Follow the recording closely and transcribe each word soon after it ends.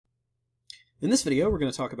In this video, we're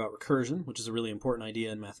going to talk about recursion, which is a really important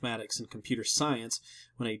idea in mathematics and computer science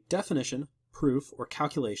when a definition, proof, or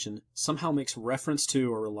calculation somehow makes reference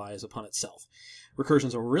to or relies upon itself. Recursion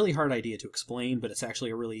is a really hard idea to explain, but it's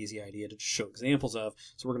actually a really easy idea to show examples of,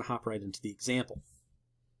 so we're going to hop right into the example.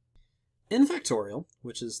 N factorial,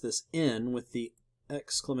 which is this n with the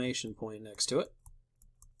exclamation point next to it,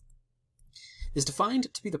 is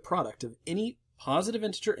defined to be the product of any positive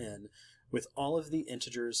integer n with all of the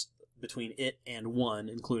integers between it and 1,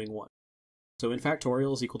 including 1. So n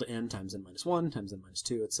factorial is equal to n times n minus 1 times n minus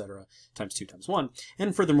 2, etc., times 2 times 1.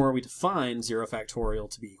 And furthermore, we define 0 factorial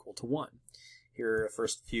to be equal to 1. Here are the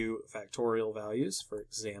first few factorial values. For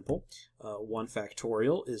example, 1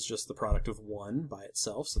 factorial is just the product of 1 by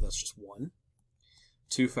itself, so that's just 1.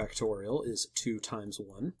 2 factorial is 2 times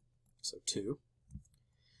 1, so 2.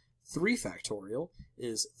 3 factorial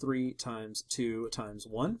is 3 times 2 times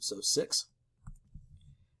 1, so 6.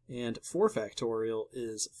 And 4 factorial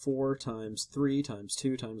is 4 times 3 times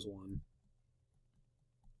 2 times 1,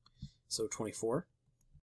 so 24.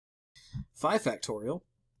 5 factorial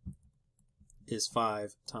is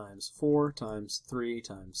 5 times 4 times 3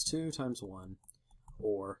 times 2 times 1,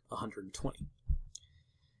 or 120.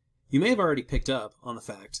 You may have already picked up on the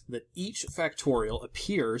fact that each factorial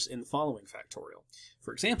appears in the following factorial.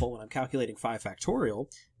 For example, when I'm calculating 5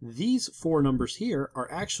 factorial, these 4 numbers here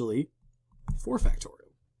are actually 4 factorial.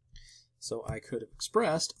 So I could have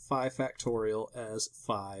expressed 5 factorial as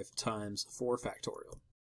 5 times 4 factorial.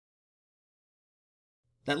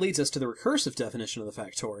 That leads us to the recursive definition of the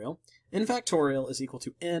factorial. N factorial is equal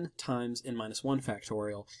to n times n minus 1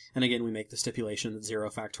 factorial, and again we make the stipulation that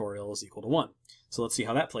 0 factorial is equal to 1. So let's see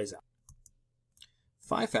how that plays out.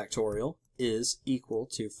 5 factorial is equal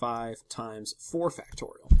to 5 times 4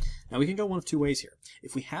 factorial. Now we can go one of two ways here.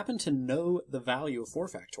 If we happen to know the value of 4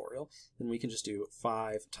 factorial, then we can just do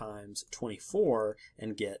 5 times 24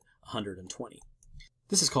 and get 120.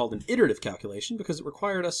 This is called an iterative calculation because it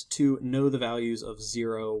required us to know the values of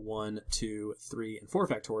 0, 1, 2, 3, and 4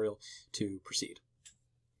 factorial to proceed.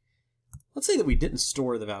 Let's say that we didn't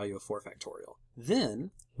store the value of 4 factorial.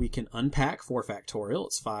 Then we can unpack 4 factorial.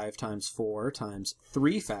 It's 5 times 4 times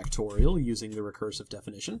 3 factorial using the recursive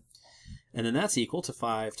definition. And then that's equal to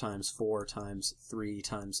 5 times 4 times 3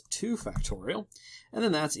 times 2 factorial. And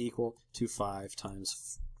then that's equal to 5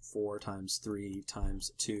 times 4 times 3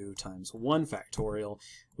 times 2 times 1 factorial,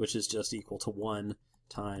 which is just equal to 1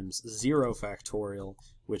 times 0 factorial,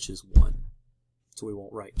 which is 1. So we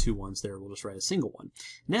won't write 2 ones there, we'll just write a single one.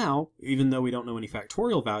 Now, even though we don't know any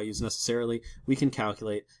factorial values necessarily, we can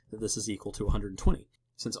calculate that this is equal to 120.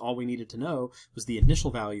 Since all we needed to know was the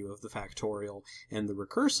initial value of the factorial and the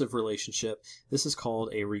recursive relationship, this is called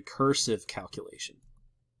a recursive calculation.